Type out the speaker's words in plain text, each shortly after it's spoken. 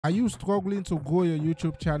Are you struggling to grow your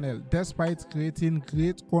YouTube channel despite creating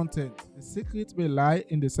great content? The secret may lie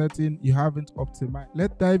in the setting you haven't optimized.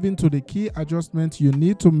 Let's dive into the key adjustments you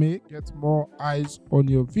need to make to get more eyes on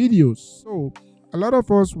your videos. So, a lot of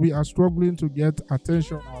us, we are struggling to get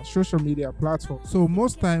attention on our social media platform. So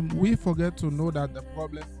most time we forget to know that the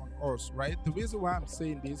problem on us, right? The reason why I'm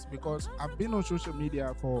saying this, because I've been on social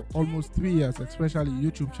media for almost 3 years, especially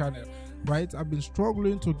YouTube channel, right? I've been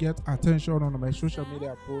struggling to get attention on my social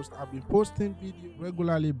media posts. I've been posting videos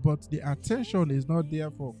regularly, but the attention is not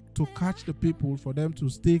there to catch the people, for them to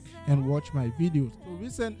stick and watch my videos. So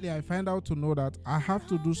recently I find out to know that I have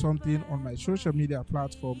to do something on my social media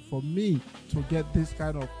platform for me to get this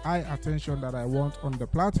kind of eye attention that I want on the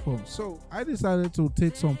platform. So I decided to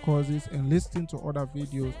take some courses and listen to other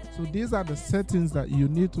videos. So these are the settings that you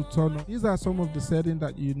need to turn on. These are some of the settings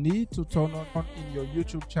that you need to turn on in your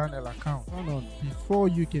YouTube channel account. Turn on before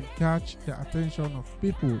you can catch the attention of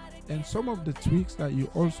people, and some of the tweaks that you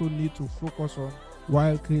also need to focus on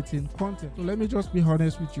while creating content. So let me just be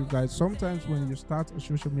honest with you guys. Sometimes when you start a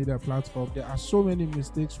social media platform, there are so many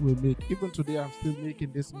mistakes we make. Even today, I'm still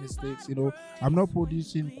making these mistakes. I'm not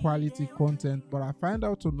producing quality content, but I find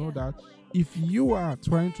out to know that if you are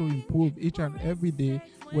trying to improve each and every day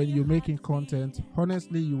when you're making content,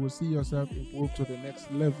 honestly, you will see yourself improve to the next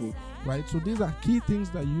level, right? So these are key things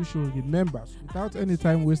that you should remember. So without any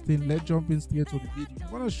time wasting, let's jump in straight to the video. I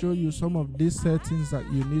want to show you some of these settings that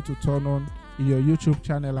you need to turn on in your YouTube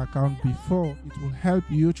channel account before it will help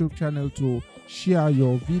YouTube channel to share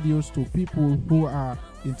your videos to people who are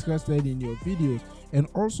interested in your videos, and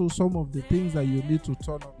also some of the things that you need to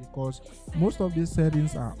turn on, because most of these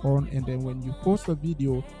settings are on, and then when you post a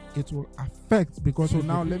video it will affect. Because so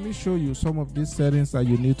now let me show you some of these settings that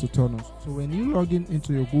you need to turn on. So when you log in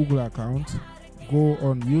into your Google account, go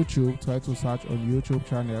on YouTube, try to search on YouTube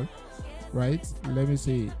channel, right? Let me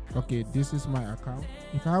say, okay, this is my account.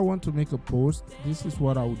 If I want to make a post, this is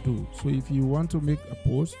what I would do. So if you want to make a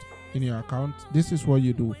post in your account, this is what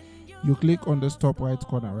you do. You click on this top right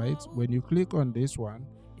corner, right? When you click on this one,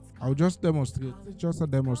 I'll just demonstrate. It's just a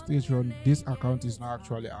demonstration. This account is not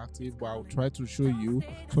actually active, but I'll try to show you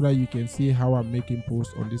so that you can see how I'm making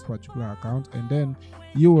posts on this particular account. And then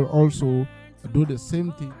you will also do the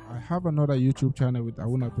same thing. I have another YouTube channel with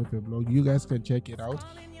HOWTO blog. You guys can check it out.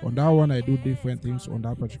 On that one, I do different things on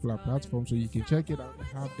that particular platform, so you can check it out and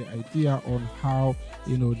have the idea on how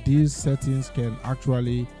these settings can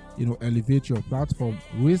actually elevate your platform.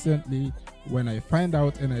 Recently, when I find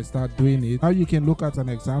out and I start doing it, now you can look at an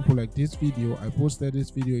example like this video. I posted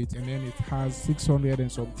this video and then it has 600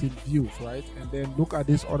 and something views, right? And then look at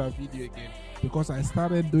this other video again, because I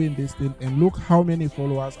started doing this thing, and look how many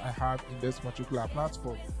followers I have in this particular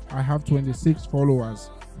platform. I have 26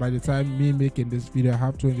 followers. By the time me making this video, I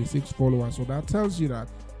have 26 followers. So that tells you that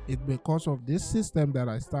it's because of this system that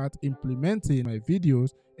I start implementing my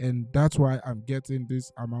videos, and that's why I'm getting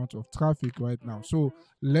this amount of traffic right now. So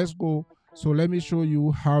let's go. So let me show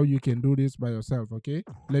you how you can do this by yourself. Okay,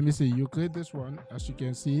 let me see. You create this one. As you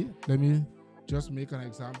can see, let me just make an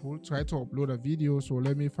example. Try to upload a video. So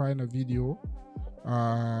let me find a video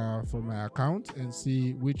for my account and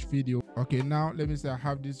see which video. Okay, now let me say I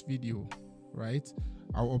have this video, right?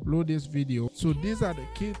 I'll upload this video. So these are the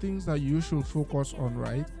key things that you should focus on,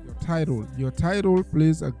 right? Your title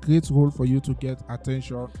plays a great role for you to get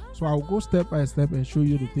attention. So I'll go step by step and show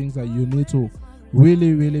you the things that you need to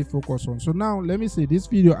really focus on. So now let me say, this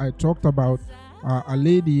video I talked about a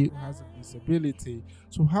lady who has a disability.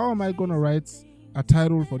 So how am I going to write a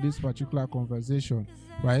title for this particular conversation?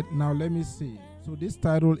 Right now, let me see. So this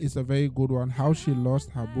title is a very good one, how she lost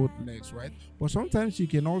her both legs, right? But sometimes you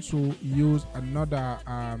can also use another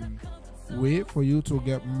way for you to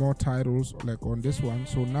get more titles, like on this one.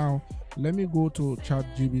 So now let me go to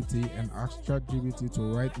ChatGPT and ask ChatGPT to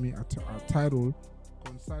write me a title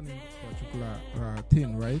concerning this particular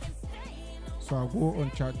thing, right? So I'll go on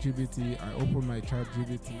ChatGPT. I open my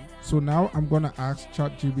ChatGPT. So now I'm gonna ask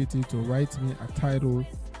ChatGPT to write me a title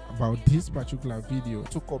about this particular video,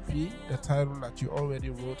 to copy the title that you already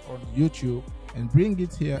wrote on YouTube and bring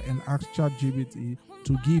it here and ask ChatGPT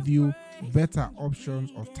to give you better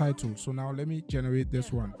options of titles. So now let me generate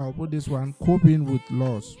this one. I'll put this one, coping with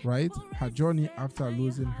loss, right? Her journey after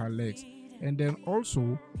losing her legs. And then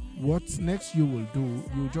also, what's next you will do,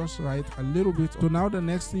 you just write a little bit. So now the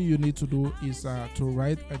next thing you need to do is to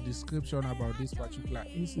write a description about this particular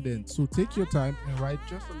incident. So take your time and write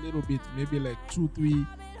just a little bit, maybe like 2-3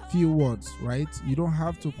 few words, right? You don't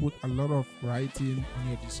have to put a lot of writing in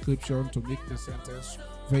your description to make the sentence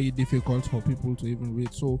very difficult for people to even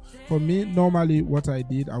read. So for me, normally what I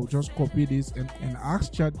did, I would just copy this and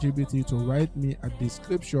ask ChatGPT to write me a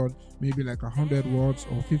description, maybe like 100 words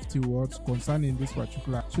or 50 words concerning this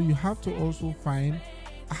particular. So you have to also find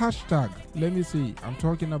hashtag. Let me see, I'm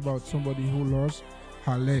talking about somebody who lost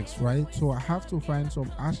her legs, right? So I have to find some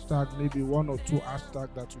hashtag, maybe 1 or 2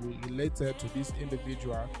 hashtags that will be related to this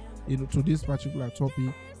individual, to this particular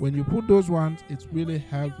topic. When you put those ones, it really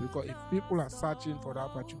helps, because if people are searching for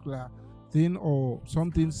that particular thing or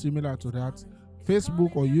something similar to that,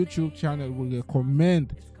 Facebook or YouTube channel will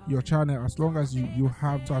recommend your channel as long as you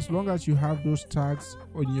have those tags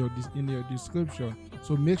in your description.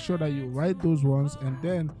 So make sure that you write those ones, and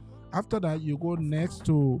then after that you go next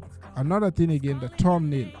to another thing again, the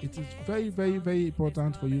thumbnail. It is very, very, very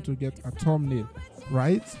important for you to get a thumbnail,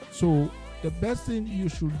 right? So the best thing you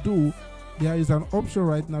should do, there is an option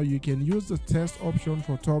right now. You can use the test option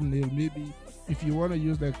for thumbnail. Maybe if you want to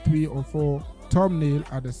use like 3 or 4 thumbnail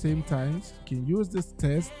at the same time, you can use this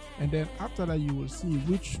test, and then after that you will see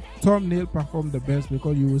which thumbnail perform the best,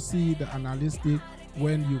 because you will see the analytic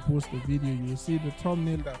when you post the video. You will see the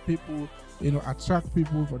thumbnail that people attract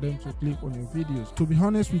people for them to click on your videos. To be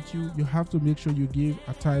honest with you, you have to make sure you give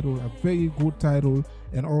a title, a very good title,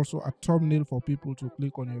 and also a thumbnail for people to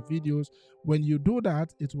click on your videos. When you do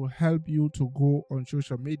that, it will help you to go on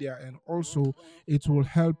social media, and also it will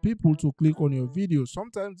help people to click on your videos.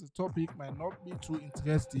 Sometimes the topic might not be too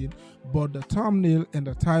interesting, but the thumbnail and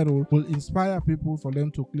the title will inspire people for them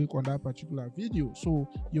to click on that particular video. So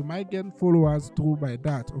you might get followers through by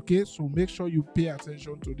that. Okay, so make sure you pay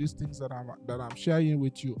attention to these things that I'm sharing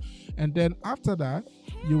with you. And then after that,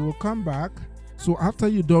 you will come back. So after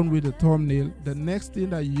you're done with the thumbnail, the next thing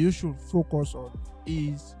that you should focus on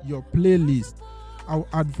is your playlist. I'll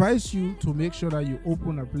advise you to make sure that you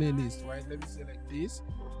open a playlist, right? Let me say like this.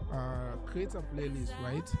 Create a playlist.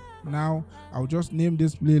 Right now, I'll just name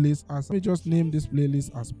this playlist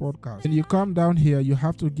as podcast. When you come down here, you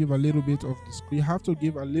have to give a little bit of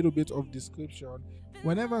description.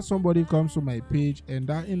 Whenever somebody comes to my page and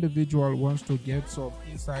that individual wants to get some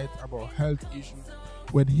insight about health issues,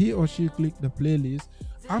 when he or she click the playlist,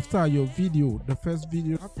 after your video,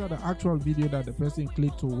 after the actual video that the person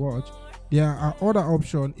clicked to watch, there are other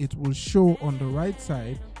options. It will show on the right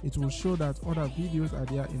side. It will show that other videos are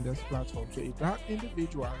there in this platform. So if that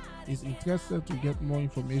individual is interested to get more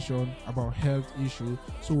information about health issue,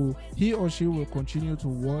 so he or she will continue to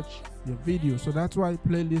watch your video. So that's why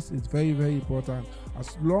playlist is very, very important,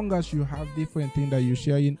 as long as you have different things that you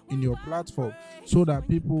share in your platform, so that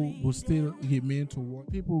people will still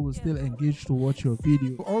engage to watch your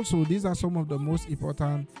video. Also, these are some of the most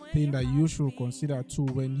important things that you should consider too.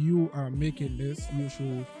 When you are making this, you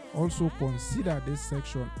should also consider this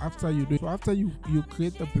section after you do. So after you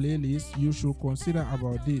create the playlist, you should consider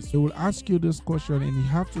about this. They will ask you this question, and you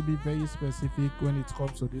have to be very specific when it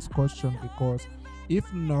comes to this question, because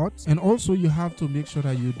if not, and also you have to make sure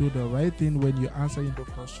that you do the right thing when you're answering the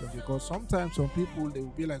question, because sometimes some people, they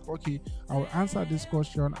will be like, okay, I will answer this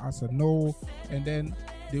question as a no, and then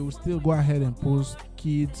they will still go ahead and post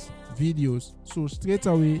kids videos. So straight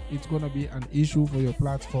away, it's going to be an issue for your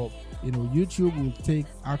platform. YouTube will take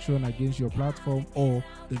action against your platform or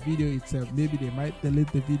the video itself. Maybe they might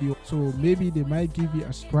delete the video, so maybe they might give you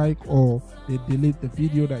a strike, or they delete the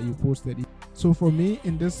video that you posted. So for me,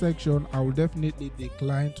 in this section, I will definitely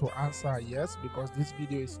decline to answer yes, because this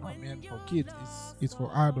video is not meant for kids, it's for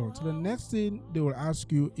adults. The next thing they will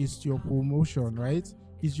ask you is your promotion, right?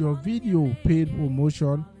 Is your video paid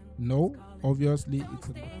promotion? No, obviously it's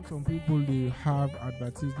not. Some people, they have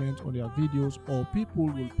advertisement on their videos, or people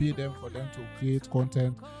will pay them for them to create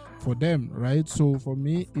content for them, right? So for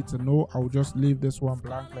me, it's a no. I'll just leave this one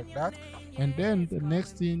blank like that. And then the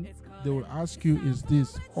next thing they will ask you is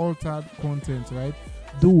this: altered content, right?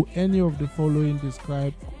 Do any of the following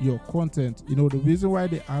describe your content? The reason why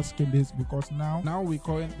they're asking this, because now we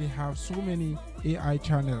currently have so many AI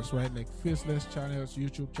channels, right? Like faceless channels,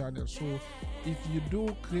 YouTube channels. So if you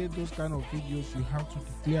do create those kind of videos, you have to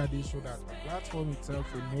declare this, so that the platform itself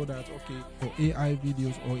will know that, okay, for AI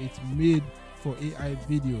videos, or it's made for AI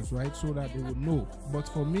videos, right? So that they will know. But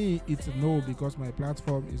for me, it's a no, because my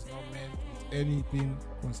platform is not meant with anything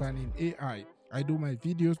concerning AI. I do my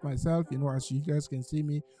videos myself, as you guys can see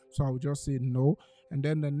me. So I'll just say no. And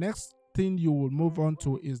then the next thing you will move on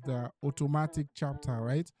to is the automatic chapter,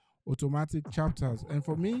 right? automatic chapters. And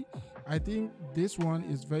for me, I think this one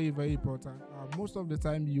is very, very important. Most of the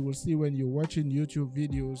time you will see when you're watching YouTube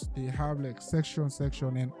videos, they have like section,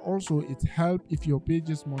 and also it helps if your page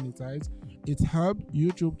is monetized. It helps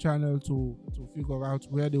YouTube channel to figure out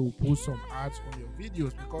where they will put some ads on your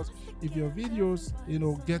videos, because if your videos,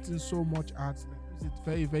 getting so much ads, it's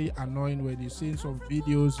very, very annoying when you're seeing some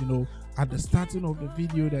videos, at the starting of the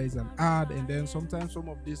video there is an ad, and then sometimes some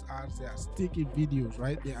of these ads, they are sticky videos,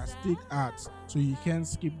 right? They are stick ads, so you can't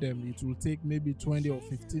skip them. It will take maybe 20 or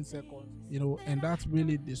 15 seconds, and that's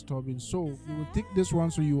really disturbing. So you will take this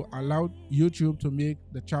one, so you allow YouTube to make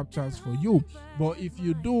the chapters for you. But if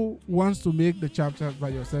you do want to make the chapters by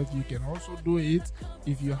yourself, you can also do it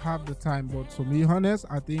if you have the time. But to be honest,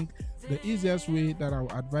 I think the easiest way that I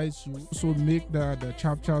would advise you to make the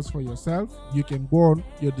chapters for yourself, you can go on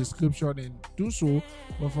your description and do so.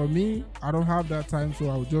 But for me, I don't have that time, so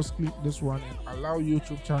I'll just click this one and allow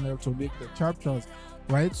YouTube channel to make the chapters,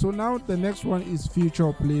 right? So now the next one is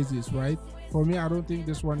feature places, right? For me, I don't think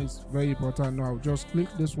this one is very important. No, I'll just click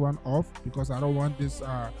this one off because I don't want this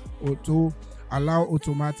auto allow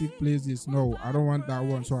automatic places. No, I don't want that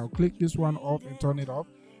one, so I'll click this one off and turn it off.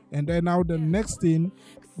 And then now the next thing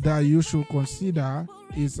that you should consider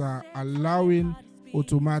is allowing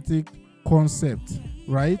automatic concept,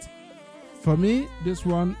 right? For me, this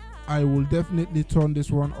one, I will definitely turn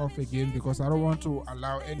this one off again because I don't want to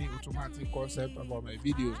allow any automatic concept about my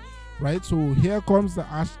videos, right? So here comes the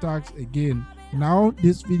hashtags again. Now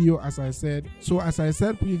this video, as I said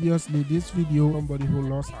previously, this video, somebody who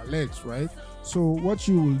lost her legs, right? So what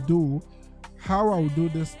you will do, how I'll do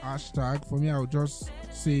this hashtag, for me, I'll just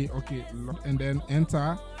say okay and then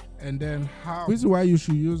enter, and then how. This is why you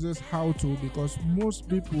should use this how to, because most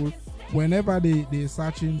people, whenever they're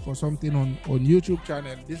searching for something on YouTube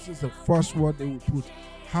channel, this is the first word they will put,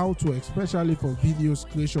 how to, especially for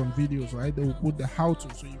creation videos, right? They will put the how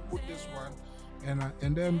to. So you put this one,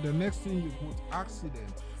 and then the next thing you put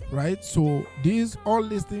accident, right? So all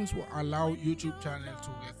these things will allow YouTube channel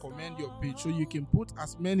to recommend your page, so you can put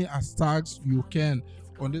as many hashtags you can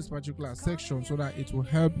on this particular section, so that it will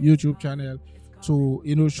help YouTube channel to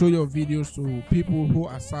show your videos to people who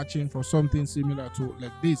are searching for something similar to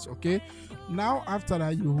like this. Okay, now after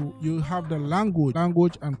that, you have the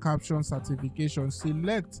language and caption certification.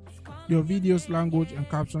 Select your videos language and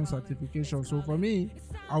caption certification. So for me,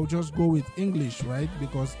 I'll just go with English, right?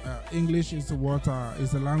 Because English is what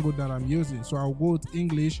is the language that I'm using. So I'll go with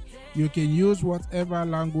English. You can use whatever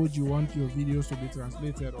language you want your videos to be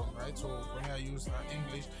translated on, right? So for me, I use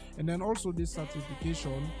English. And then also this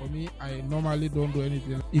certification, for me, I normally don't do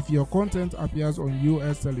anything. If your content appears on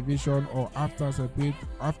US television or after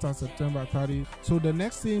September 30. So the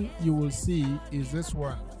next thing you will see is this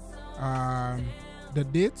one. The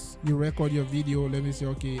dates you record your video. Let me say,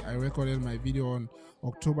 okay, I recorded my video on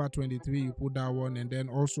October 23, you put that one. And then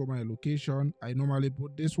also my location, I normally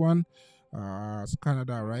put this one,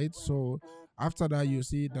 Canada, right? So after that, you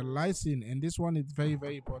see the license, and this one is very,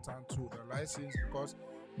 very important too, the license, because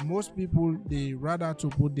most people, they rather to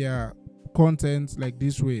put their content like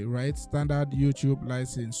this way, right? Standard YouTube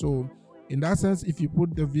license. So in that sense, if you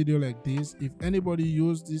put the video like this, if anybody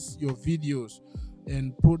use your videos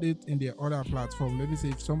and put it in their other platform, let me say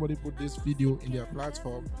if somebody put this video in their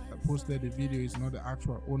platform, posted the video, is not the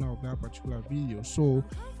actual owner of that particular video. So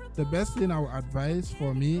the best thing I would advise,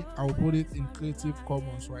 for me, I will put it in Creative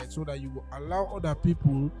Commons, right? So that you will allow other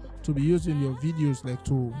people to be using your videos, like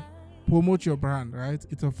to promote your brand, right?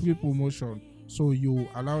 It's a free promotion, so you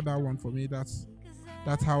allow that one. For me, that's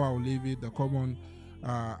how I'll leave it, the common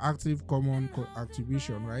active common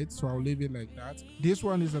attribution, right? So I'll leave it like that. This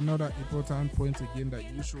one is another important point again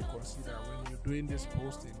that you should consider when you're doing this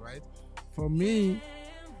posting, right? For me,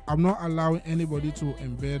 I'm not allowing anybody to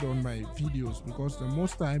embed on my videos, because the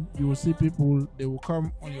most time you will see people, they will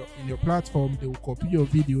come on in your platform, they will copy your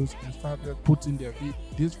videos and start putting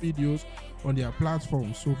these videos on their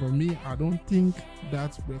platform. So for me, I don't think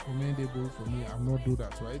that's recommendable for me. I'm not do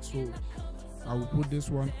that, right? So I will put this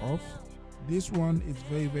one off. This one is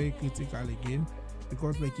very, very critical again,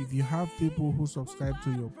 because like if you have people who subscribe to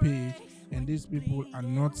your page and these people are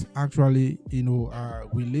not actually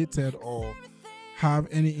related or have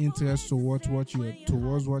any interest towards what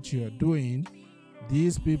you are doing,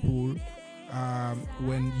 these people,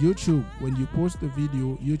 when you post the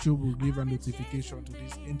video, YouTube will give a notification to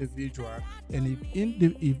this individual, and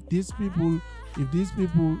if these people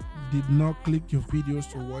did not click your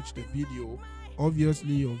videos to watch the video,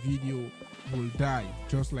 obviously your video will die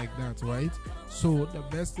just like that, right? So the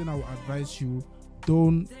best thing I will advise you,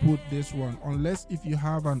 don't put this one unless if you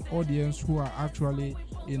have an audience who are actually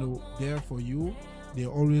there for you, they're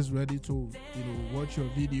always ready to watch your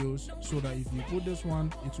videos, so that if you put this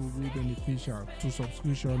one, it will be beneficial to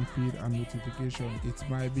subscription, feed, and notification. It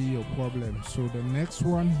might be your problem. So the next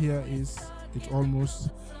one here is, it's almost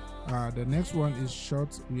the next one is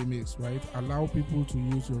short remix, right? Allow people to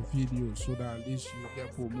use your videos so that at least you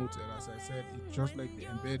get promoted. As I said, it's just like the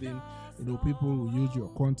embedding. People will use your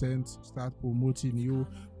content, start promoting you.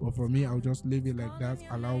 But for me, I'll just leave it like that.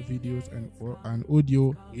 Allow videos and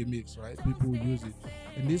audio remix, right? People will use it.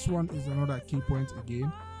 And this one is another key point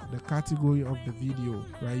again. The category of the video,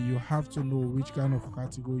 right? You have to know which kind of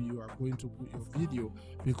category you are going to put your video,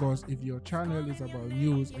 because if your channel is about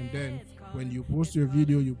news and then when you post your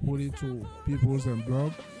video you put it to people's and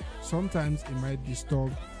blog, sometimes it might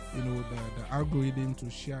disturb the algorithm to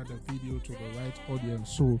share the video to the right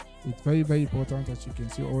audience. So it's very, very important, as you can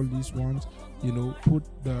see all these ones, put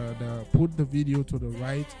the video to the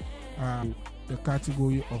right the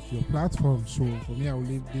category of your platform. So for me, I will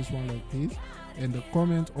leave this one like this. And the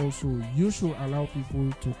comment also, you should allow people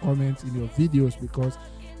to comment in your videos, because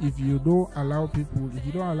if you don't allow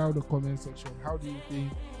the comment section, how do you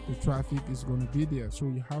think the traffic is going to be there? So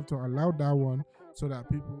you have to allow that one so that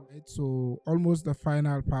people, so almost the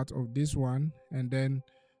final part of this one. And then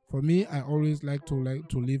for me, I always like to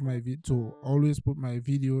leave my to always put my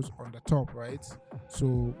videos on the top, right?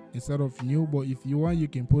 So instead of new, but if you want, you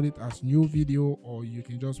can put it as new video, or you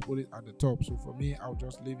can just put it at the top. So for me, I'll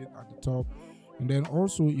just leave it at the top. And then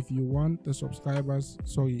also, if you want the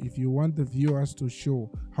if you want the viewers to show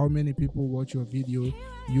how many people watch your video,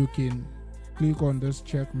 you can click on this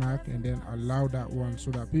check mark and then allow that one, so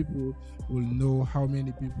that people will know how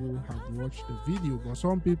many people have watched the video. But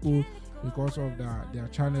some people, because of their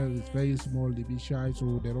channel is very small, they be shy,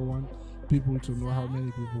 so they don't want people to know how many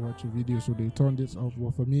people watch a video, so they turn this off.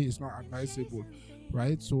 But for me, it's not advisable,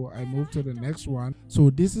 right? So I move to the next one. So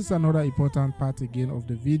this is another important part again of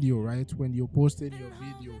the video, right? When you're posting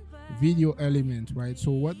your video element, right?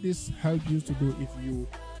 So what this helps you to do,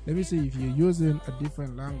 let me say if you're using a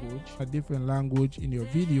different language in your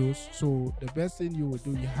videos, so the best thing you would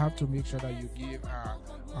do, you have to make sure that you give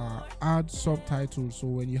add subtitles. So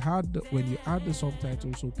when you add the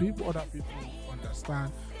subtitles, so other people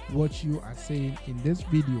understand what you are saying in this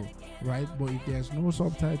video, right? But if there's no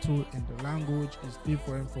subtitle and the language is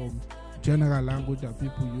different from general language that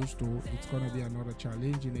people used to, it's gonna be another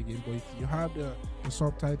challenging again. But if you have the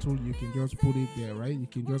subtitle, you can just put it there, right? You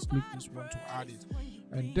can just click this one to add it.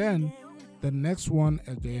 And then the next one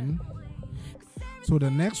again, so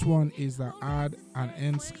the next one is the add an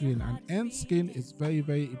end screen. An end screen is very,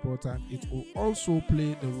 very important. It will also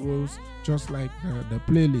play the roles just like the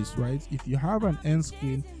playlist, right? If you have an end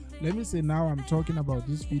screen, let me say now I'm talking about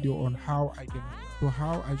this video on how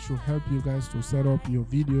I should help you guys to set up your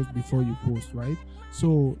videos before you post, right?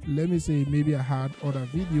 So let me say maybe I had other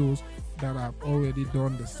videos that I've already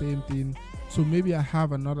done the same thing. So maybe I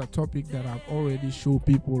have another topic that I've already showed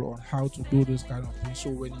people on how to do this kind of thing.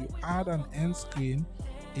 So when you add an end screen,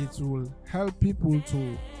 it will help people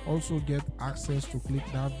to also get access to click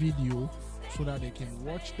that video, so that they can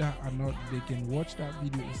watch that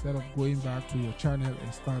video instead of going back to your channel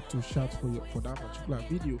and start to search for that particular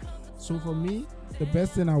video. So for me, the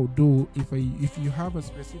best thing I would do, if you have a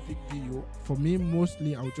specific video, for me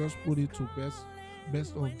mostly I'll just put it to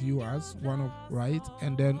best of viewers, right?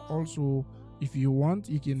 And then also, if you want,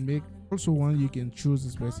 you can choose a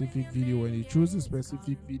specific video. When you choose a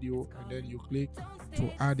specific video, and then you click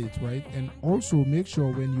to add it, right? And also make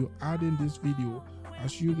sure when you add in this video,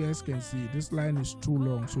 as you guys can see, this line is too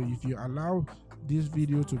long. So if you allow this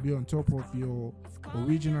video to be on top of your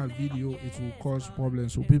original video, it will cause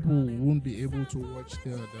problems. So people won't be able to watch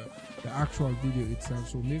the actual video itself.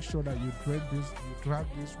 So make sure that you drag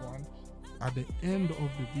this one at the end of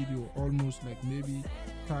the video, almost like maybe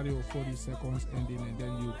 30 or 40 seconds ending, and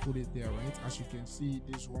then you put it there, right? As you can see,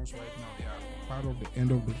 these ones right now, they are part of the end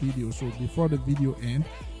of the video. So before the video ends,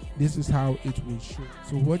 this is how it will show.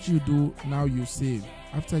 So what you do now, you save.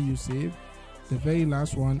 After you save, the very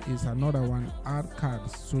last one is another one, add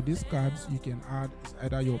cards. So these cards you can add is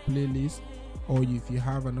either your playlist, or if you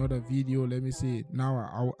have another video, let me say now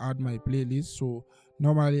I'll add my playlist. So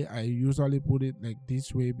normally I usually put it like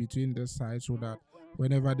this way between the sides, so that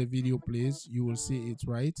whenever the video plays, you will see it,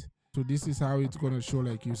 right? So this is how it's going to show,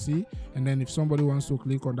 like you see. And then if somebody wants to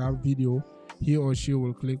click on that video, he or she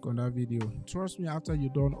will click on that video. Trust me, after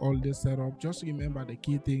you've done all this setup, just remember the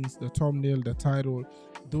key things: the thumbnail, the title.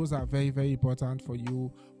 Those are very, very important for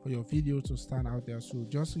you, for your video to stand out there. So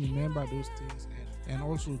just remember those things, and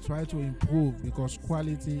also try to improve, because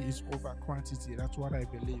quality is over quantity. That's what I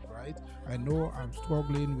believe, right? I know I'm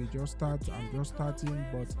struggling. I'm just starting,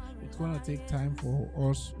 but it's gonna take time for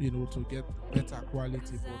us, to get better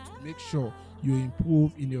quality. But make sure you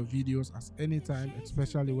improve in your videos at any time,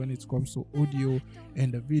 especially when it comes to audio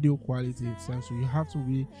and the video quality itself. So you have to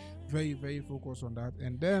be very, very focused on that.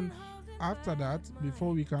 And then after that,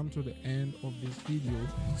 before we come to the end of this video,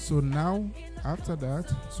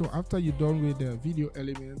 after you're done with the video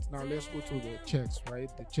elements, now let's go to the checks,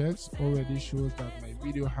 right? The checks already shows that my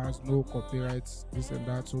video has no copyrights, this and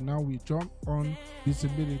that. So now we jump on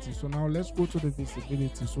visibility. So now let's go to the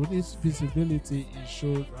visibility. So this visibility is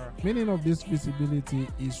shows meaning of this visibility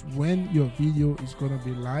is when your video is going to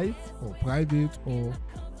be live or private or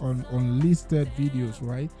on unlisted videos,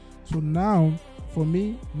 right? So now for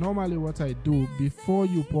me, normally what I do before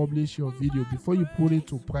you publish your video, before you put it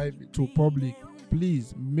to public,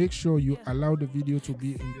 please make sure you allow the video to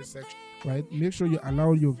be in this section, right? Make sure you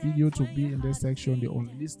allow your video to be in this section, the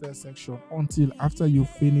unlisted section, until after you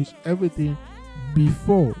finish everything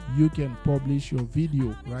before you can publish your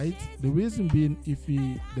video, right? The reason being, if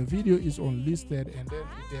the video is unlisted, and then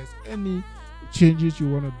if there's any changes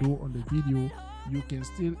you want to do on the video, you can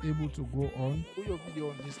still able to go on, put your video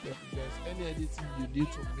on this step. If there's any editing you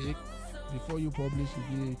need to make before you publish your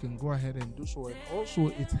video, you can go ahead and do so. And also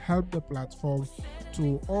it helped the platform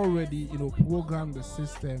to already program the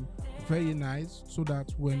system very nice, so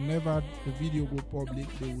that whenever the video go public,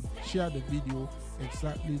 they would share the video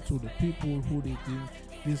exactly to the people who they think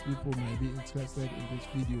these people might be interested in this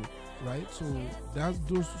video, right? So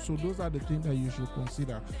those are the things that you should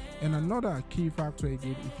consider. And another key factor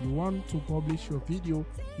again, if you want to publish your video,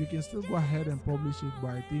 you can still go ahead and publish it,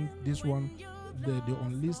 but I think this one, the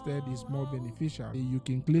unlisted, is more beneficial. You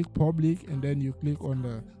can click public, and then you click on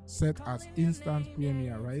the set as instant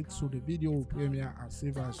premiere, right? So the video will premiere as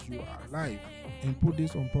if as you are live, and put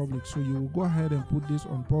this on public. So you will go ahead and put this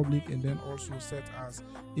on public, and then also set as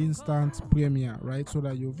instant premiere, right? So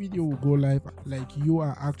that your video will go live like you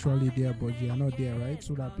are actually there, but you are not there, right?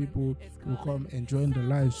 So that people will come and join the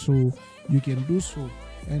live. So you can do so.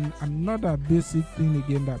 And another basic thing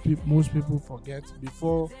again that most people forget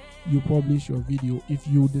before you publish your video, if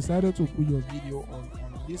you decided to put your video on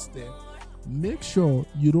unlisted, make sure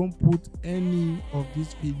you don't put any of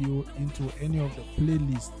this video into any of the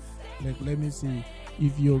playlists. Like, let me see,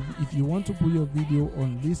 if you want to put your video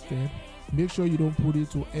unlisted, make sure you don't put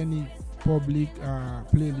it to any public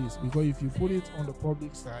playlist, because if you put it on the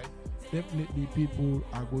public side, definitely people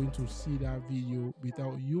are going to see that video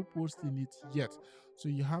without you posting it yet. So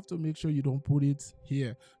you have to make sure you don't put it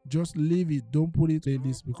here. Just leave it, don't put it in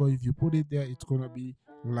this, because if you put it there, it's gonna be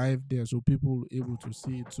live there, so people will be able to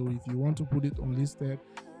see it. So if you want to put it unlisted,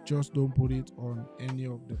 just don't put it on any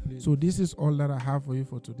of the places. So this is all that I have for you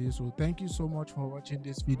for today. So thank you so much for watching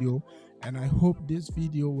this video, and I hope this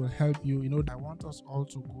video will help you. I want us all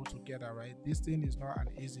to go together, right? This thing is not an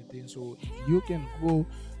easy thing. So if you can go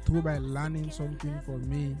through by learning something from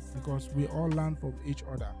me, because we all learn from each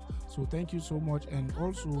other. So thank you so much. And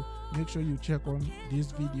also make sure you check on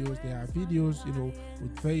these videos. There are videos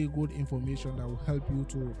with very good information that will help you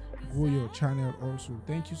to grow your channel also.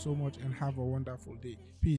 Thank you so much, and have a wonderful day. Peace.